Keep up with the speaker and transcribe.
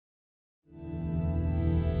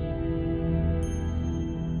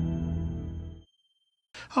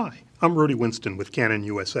Hi, I'm Rudy Winston with Canon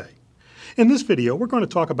USA. In this video, we're going to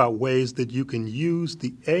talk about ways that you can use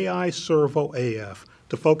the AI Servo AF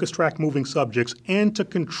to focus track moving subjects and to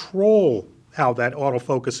control how that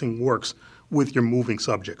autofocusing works with your moving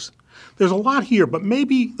subjects. There's a lot here, but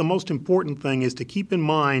maybe the most important thing is to keep in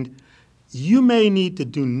mind you may need to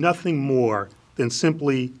do nothing more than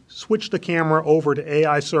simply switch the camera over to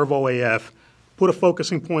AI Servo AF, put a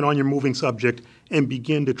focusing point on your moving subject, and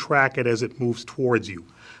begin to track it as it moves towards you.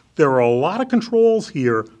 There are a lot of controls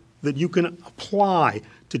here that you can apply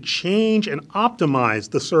to change and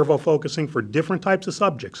optimize the servo focusing for different types of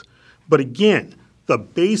subjects. But again, the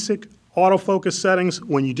basic autofocus settings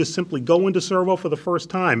when you just simply go into servo for the first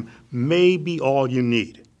time may be all you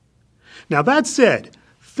need. Now that said,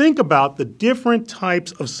 think about the different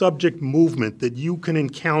types of subject movement that you can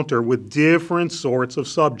encounter with different sorts of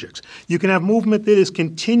subjects. You can have movement that is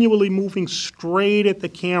continually moving straight at the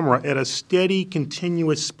camera at a steady,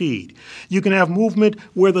 continuous speed. You can have movement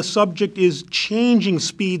where the subject is changing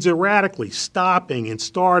speeds erratically, stopping and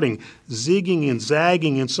starting, zigging and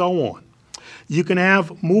zagging, and so on. You can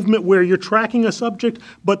have movement where you're tracking a subject,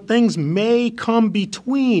 but things may come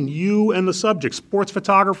between you and the subject. Sports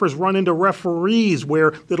photographers run into referees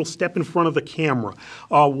where it'll step in front of the camera.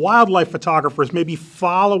 Wildlife photographers may be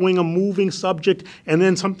following a moving subject, and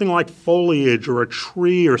then something like foliage or a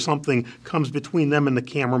tree or something comes between them and the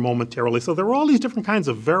camera momentarily. So there are all these different kinds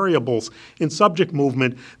of variables in subject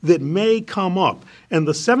movement that may come up. And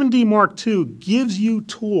the 7D Mark II gives you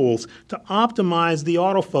tools to optimize the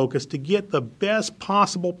autofocus to get the best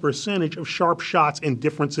possible percentage of sharp shots in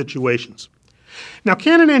different situations. Now,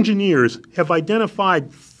 Canon engineers have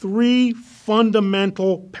identified three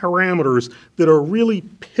fundamental parameters that are really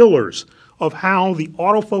pillars of how the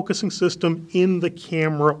autofocusing system in the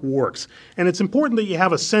camera works. And it's important that you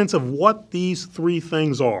have a sense of what these three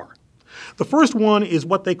things are. The first one is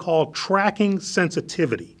what they call tracking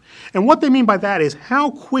sensitivity. And what they mean by that is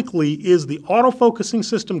how quickly is the autofocusing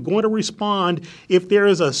system going to respond if there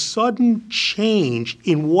is a sudden change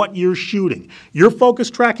in what you're shooting. You're focus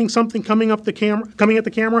tracking something coming at the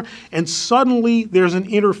camera, and suddenly there's an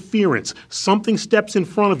interference. Something steps in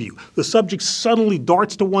front of you. The subject suddenly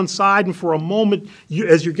darts to one side, and for a moment,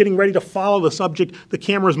 as you're getting ready to follow the subject, the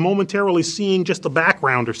camera is momentarily seeing just the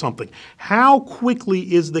background or something. How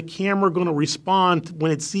quickly is the camera going to respond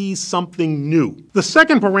when it sees something new? The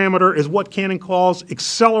second parameter is what Canon calls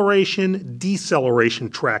acceleration-deceleration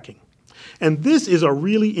tracking. And this is a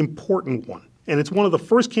really important one. And it's one of the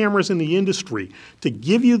first cameras in the industry to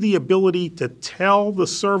give you the ability to tell the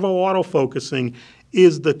servo autofocusing,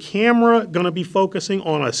 is the camera going to be focusing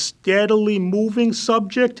on a steadily moving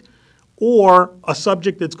subject or a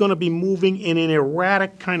subject that's going to be moving in an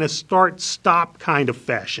erratic kind of start-stop kind of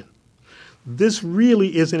fashion. This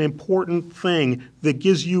really is an important thing that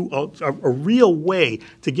gives you a real way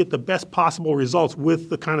to get the best possible results with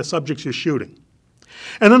the kind of subjects you're shooting.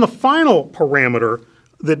 And then the final parameter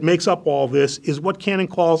that makes up all this is what Canon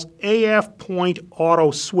calls AF point auto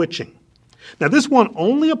switching. Now this one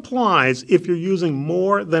only applies if you're using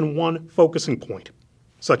more than one focusing point,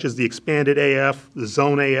 such as the expanded AF, the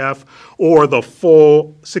zone AF, or the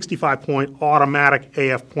full 65-point automatic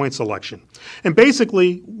AF point selection. And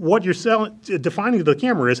basically, what you're defining to the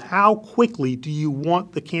camera is how quickly do you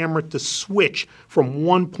want the camera to switch from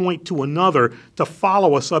one point to another to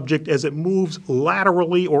follow a subject as it moves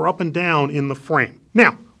laterally or up and down in the frame.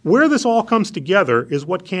 Now, where this all comes together is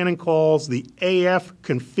what Canon calls the AF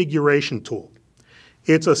configuration tool.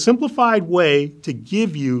 It's a simplified way to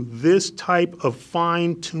give you this type of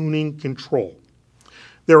fine-tuning control.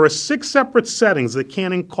 There are 6 separate settings that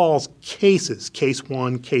Canon calls cases, case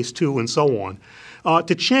 1, case 2, and so on,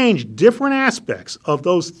 to change different aspects of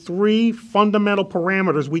those 3 fundamental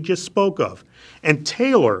parameters we just spoke of and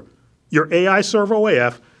tailor your AI Servo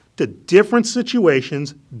AF to different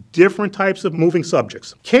situations, different types of moving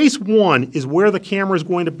subjects. Case 1 is where the camera is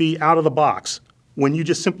going to be out of the box when you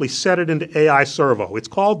just simply set it into AI Servo. It's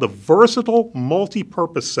called the versatile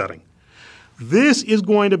multi-purpose setting. This is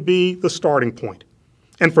going to be the starting point.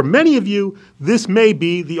 And for many of you, this may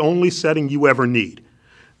be the only setting you ever need.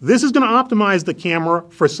 This is going to optimize the camera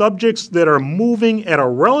for subjects that are moving at a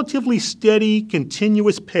relatively steady,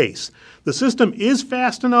 continuous pace. The system is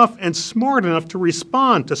fast enough and smart enough to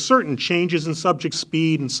respond to certain changes in subject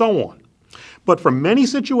speed and so on. But for many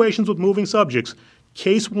situations with moving subjects,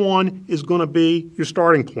 case 1 is going to be your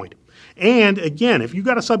starting point. And again, if you've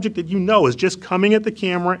got a subject that you know is just coming at the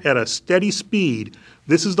camera at a steady speed,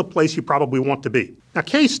 this is the place you probably want to be. Now,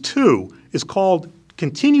 case 2 is called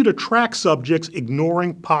continue to track subjects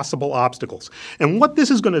ignoring possible obstacles. And what this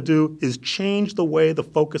is going to do is change the way the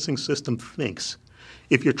focusing system thinks.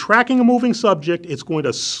 If you're tracking a moving subject, it's going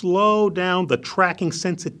to slow down the tracking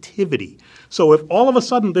sensitivity. So if all of a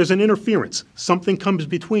sudden there's an interference, something comes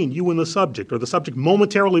between you and the subject, or the subject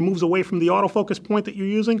momentarily moves away from the autofocus point that you're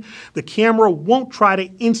using, the camera won't try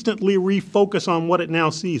to instantly refocus on what it now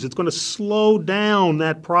sees. It's going to slow down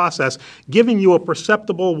that process, giving you a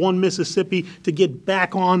perceptible 1 Mississippi to get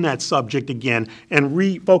back on that subject again and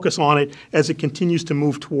refocus on it as it continues to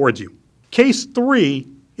move towards you. Case 3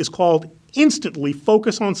 is called instantly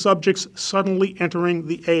focus on subjects suddenly entering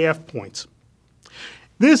the AF points.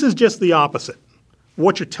 This is just the opposite.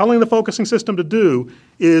 What you're telling the focusing system to do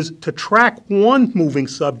is to track one moving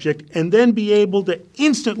subject and then be able to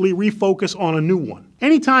instantly refocus on a new one.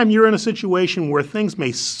 Anytime you're in a situation where things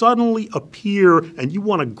may suddenly appear and you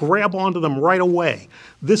want to grab onto them right away,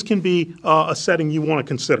 this can be a setting you want to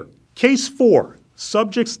consider. Case 4,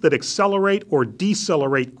 subjects that accelerate or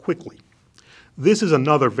decelerate quickly. This is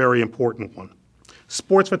another very important one.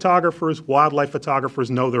 Sports photographers, wildlife photographers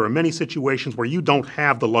know there are many situations where you don't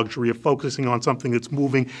have the luxury of focusing on something that's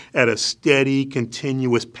moving at a steady,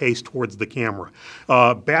 continuous pace towards the camera.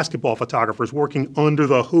 Basketball photographers working under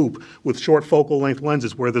the hoop with short focal length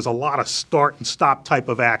lenses where there's a lot of start and stop type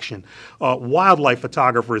of action. Wildlife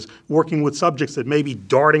photographers working with subjects that may be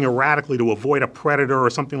darting erratically to avoid a predator or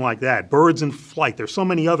something like that. Birds in flight. There's so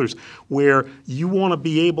many others where you want to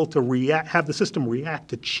be able to have the system react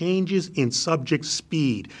to changes in subject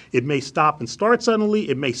speed. It may stop and start suddenly,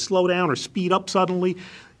 it may slow down or speed up suddenly.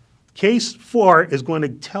 Case 4 is going to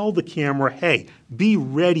tell the camera, hey, be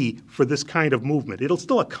ready for this kind of movement. It'll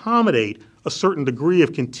still accommodate a certain degree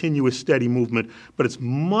of continuous steady movement, but it's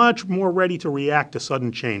much more ready to react to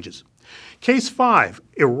sudden changes. Case 5,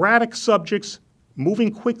 erratic subjects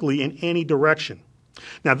moving quickly in any direction.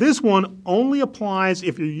 Now this one only applies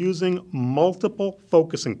if you're using multiple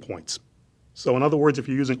focusing points. So in other words, if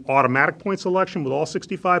you're using automatic point selection with all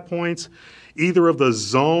 65 points, either of the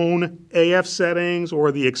zone AF settings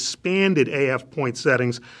or the expanded AF point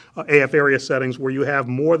settings, AF area settings where you have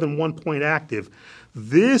more than one point active,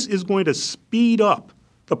 this is going to speed up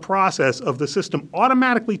the process of the system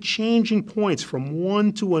automatically changing points from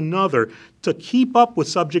one to another to keep up with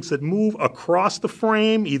subjects that move across the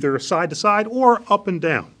frame, either side to side or up and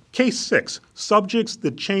down. Case 6, subjects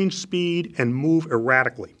that change speed and move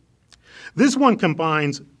erratically. This one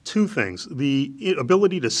combines two things, the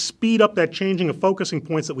ability to speed up that changing of focusing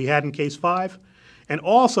points that we had in Case 5, and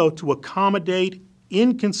also to accommodate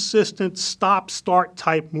inconsistent stop-start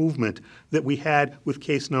type movement that we had with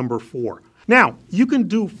case number 4. Now, you can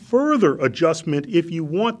do further adjustment if you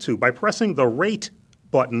want to by pressing the rate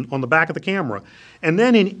button on the back of the camera, and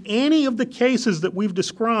then in any of the cases that we've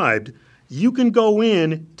described, you can go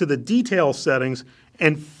in to the detail settings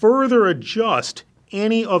and further adjust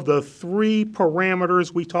any of the 3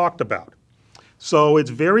 parameters we talked about. So it's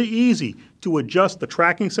very easy to adjust the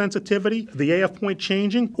tracking sensitivity, the AF point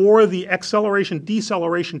changing, or the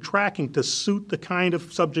acceleration-deceleration tracking to suit the kind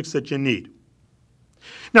of subjects that you need.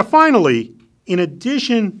 Now finally, in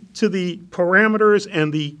addition to the parameters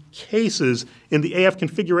and the cases in the AF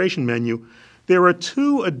configuration menu, there are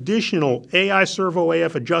 2 additional AI Servo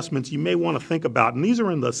AF adjustments you may want to think about, and these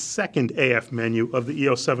are in the second AF menu of the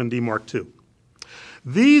EOS 7D Mark II.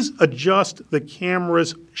 These adjust the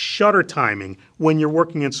camera's shutter timing when you're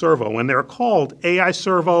working in servo, and they're called AI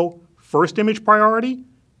Servo First Image Priority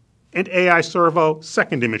and AI Servo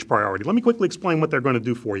Second Image Priority. Let me quickly explain what they're going to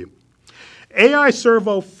do for you. AI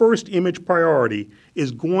Servo First Image Priority is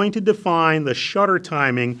going to define the shutter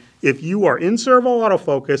timing if you are in servo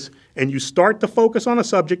autofocus and you start to focus on a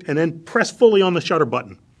subject and then press fully on the shutter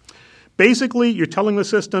button. Basically, you're telling the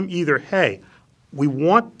system either, hey, we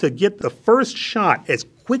want to get the first shot as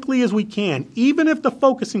quickly as we can, even if the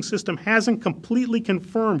focusing system hasn't completely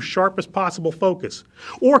confirmed sharpest possible focus.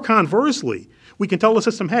 Or conversely, we can tell the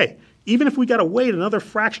system, hey, even if we got to wait another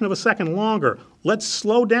fraction of a second longer, let's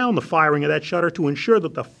slow down the firing of that shutter to ensure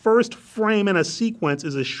that the first frame in a sequence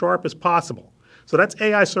is as sharp as possible. So that's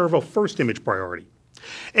AI Servo First Image Priority.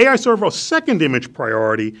 AI Servo Second Image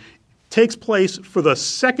Priority takes place for the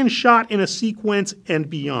second shot in a sequence and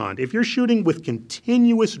beyond. If you're shooting with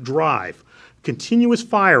continuous drive, continuous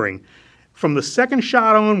firing, from the second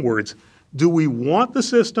shot onwards, do we want the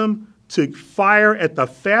system to fire at the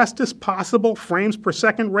fastest possible frames per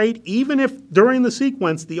second rate, even if during the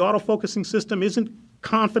sequence the autofocusing system isn't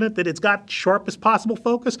confident that it's got sharpest possible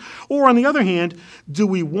focus? Or on the other hand, do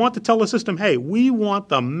we want to tell the system, hey, we want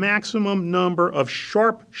the maximum number of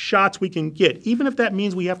sharp shots we can get, even if that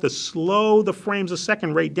means we have to slow the frames a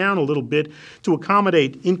second rate down a little bit to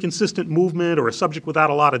accommodate inconsistent movement or a subject without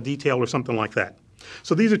a lot of detail or something like that?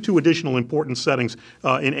 So these are two additional important settings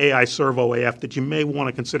in AI Servo AF that you may want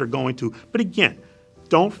to consider going to. But again,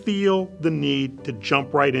 don't feel the need to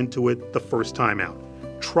jump right into it the first time out.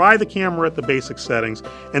 Try the camera at the basic settings,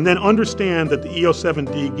 and then understand that the EOS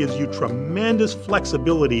 7D gives you tremendous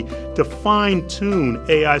flexibility to fine-tune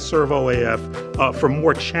AI Servo AF for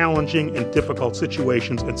more challenging and difficult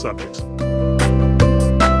situations and subjects.